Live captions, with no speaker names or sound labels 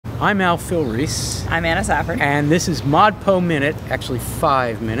I'm Al Filreis. I'm Anna Safford. And this is ModPoMinute, actually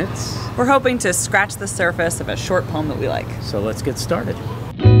 5 minutes. We're hoping to scratch the surface of a short poem that we like. So let's get started.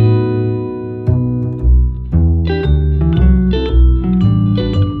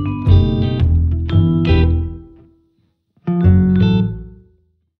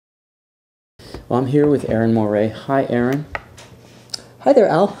 Well, I'm here with Erin Mouré. Hi, Erin. Hi there,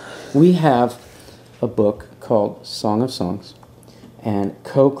 Al. We have a book called Song of Songs, and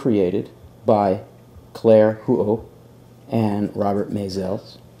co-created by Huot and Robert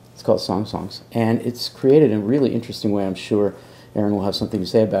Majzels. It's called Song of Songs, and it's created in a really interesting way. I'm sure Erin will have something to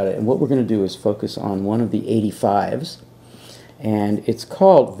say about it. And what we're going to do is focus on one of the 85s, and it's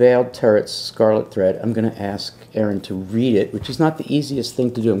called Veiled Turrets, Scarlet Thread. I'm going to ask Erin to read it, which is not the easiest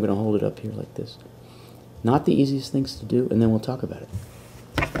thing to do. I'm going to hold it up here like this. Not the easiest things to do, and then we'll talk about it.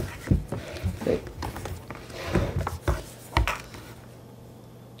 Great.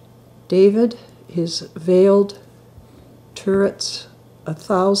 David, his veiled turrets,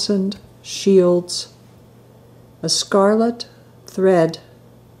 1,000 shields, a scarlet thread,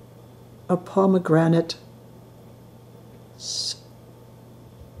 a pomegranate,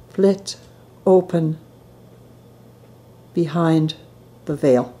 split open behind the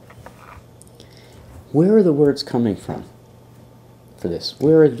veil. Where are the words coming from for this?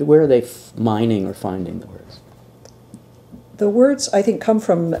 Where are they mining or finding the words? The words, I think, come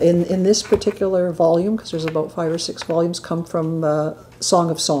from, in this particular volume, because there's about 5 or 6 volumes, come from Song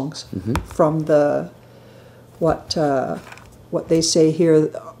of Songs, from what they say here,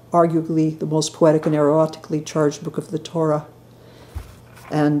 arguably the most poetic and erotically charged book of the Torah.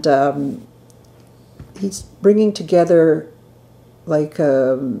 And he's bringing together, like,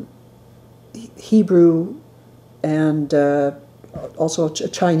 Hebrew and also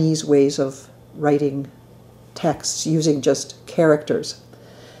Chinese ways of writing texts using just characters.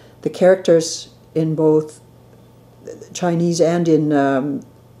 The characters in both Chinese and in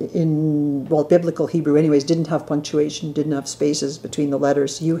biblical Hebrew anyways didn't have punctuation, didn't have spaces between the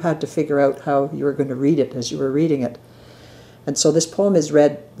letters. You had to figure out how you were going to read it as you were reading it. And so this poem is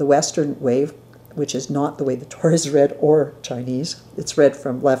read the Western way, which is not the way the Torah is read, or Chinese. It's read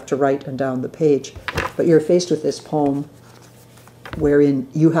from left to right and down the page. But you're faced with this poem wherein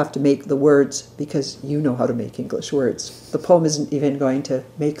you have to make the words because you know how to make English words. The poem isn't even going to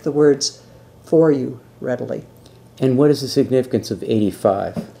make the words for you readily. And what is the significance of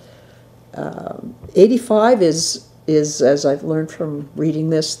 85? 85 is, as I've learned from reading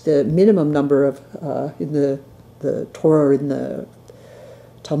this, the minimum number of, in the Torah or in the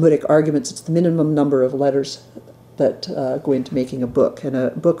Talmudic arguments, it's the minimum number of letters that go into making a book. And a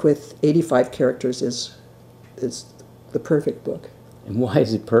book with 85 characters is the perfect book. And why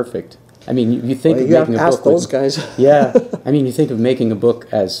is it perfect? I mean, you think of you making a book. Ask those guys. Yeah, I mean, you think of making a book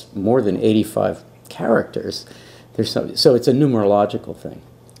as more than 85 characters. So it's a numerological thing.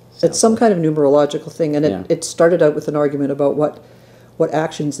 It's some kind of numerological thing, and it started out with an argument about what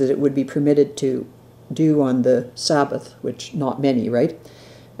actions that it would be permitted to do on the Sabbath, which not many, right?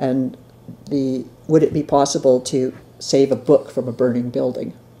 And would it be possible to save a book from a burning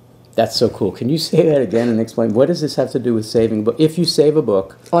building? That's so cool. Can you say that again and explain? What does this have to do with saving a book? If you save a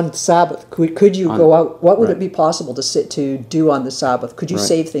book... On Sabbath, could you go out... What would it be possible to do on the Sabbath? Could you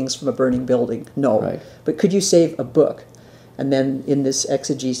save things from a burning building? No. Right. But could you save a book? And then in this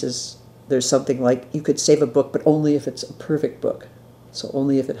exegesis, there's something like, you could save a book, but only if it's a perfect book. So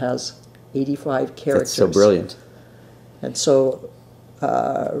only if it has 85 characters. That's so brilliant. And so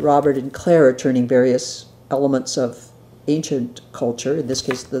Robert and Claire are turning various elements of ancient culture, in this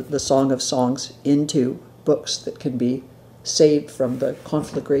case the Song of Songs, into books that can be saved from the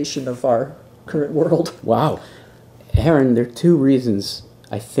conflagration of our current world. Wow. Erin, there are 2 reasons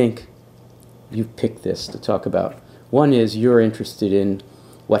I think you picked this to talk about. One is you're interested in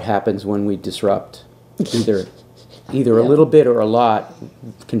what happens when we disrupt either a little bit or a lot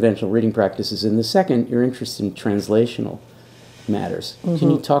conventional reading practices, and the second, you're interested in translational matters. Can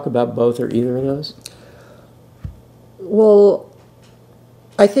you talk about both or either of those? Well,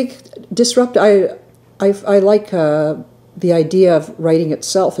 I think I like the idea of writing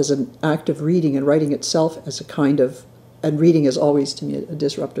itself as an act of reading, and writing itself as a kind of, and reading is always to me a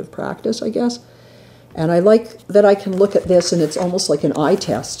disruptive practice, I guess. And I like that I can look at this and it's almost like an eye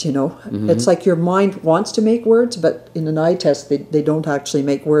test, you know. It's like your mind wants to make words, but in an eye test they don't actually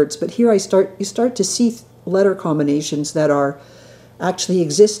make words. But here you start to see letter combinations that actually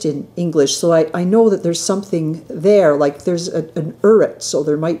exist in English. So I know that there's something there, like there's an uret, so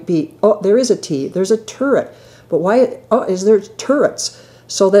there might be, there is a T, there's a turret. But why, is there turrets?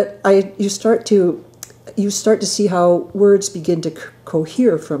 So that you start to you start to see how words begin to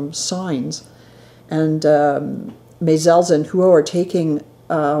cohere from signs. And Majzels and Huot are taking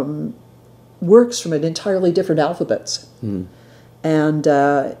works from an entirely different alphabets,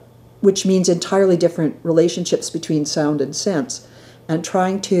 and which means entirely different relationships between sound and sense, and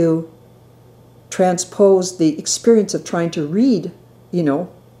trying to transpose the experience of trying to read,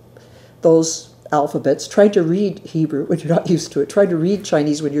 those alphabets, trying to read Hebrew when you're not used to it, trying to read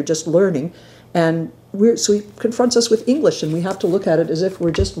Chinese when you're just learning, and so he confronts us with English, and we have to look at it as if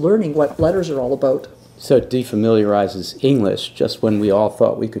we're just learning what letters are all about. So it defamiliarizes English. Just when we all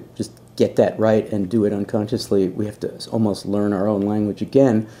thought we could just get that right and do it unconsciously, we have to almost learn our own language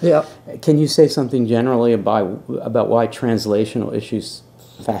again. Yeah. Can you say something generally about why translational issues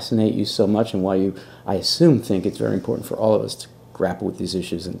fascinate you so much, and why you, I assume, think it's very important for all of us to grapple with these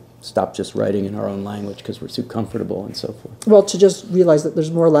issues and stop just writing in our own language because we're too comfortable and so forth? Well, to just realize that there's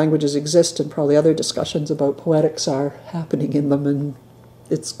more languages exist, and probably other discussions about poetics are happening in them, and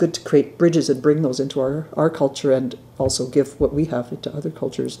it's good to create bridges and bring those into our culture, and also give what we have into other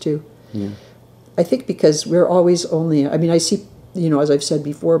cultures too. Yeah. I think because we're always only, I see, as I've said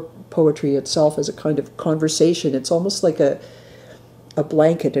before, poetry itself as a kind of conversation. It's almost like a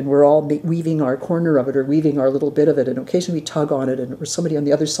blanket, and we're all weaving our corner of it, or weaving our little bit of it, and occasionally we tug on it, or somebody on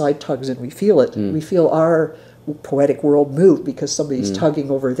the other side tugs, and we feel it. We feel our poetic world move because somebody's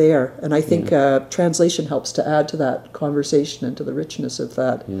tugging over there. And I think translation helps to add to that conversation and to the richness of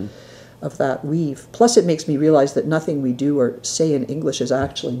that weave. Plus, it makes me realize that nothing we do or say in English is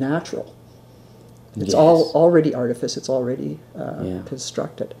actually natural. It's all already artifice. It's already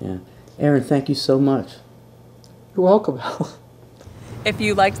constructed. Yeah. Erin, thank you so much. You're welcome. If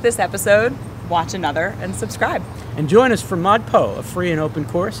you liked this episode, watch another and subscribe. And join us for ModPo, a free and open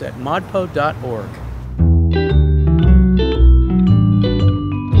course at modpo.org.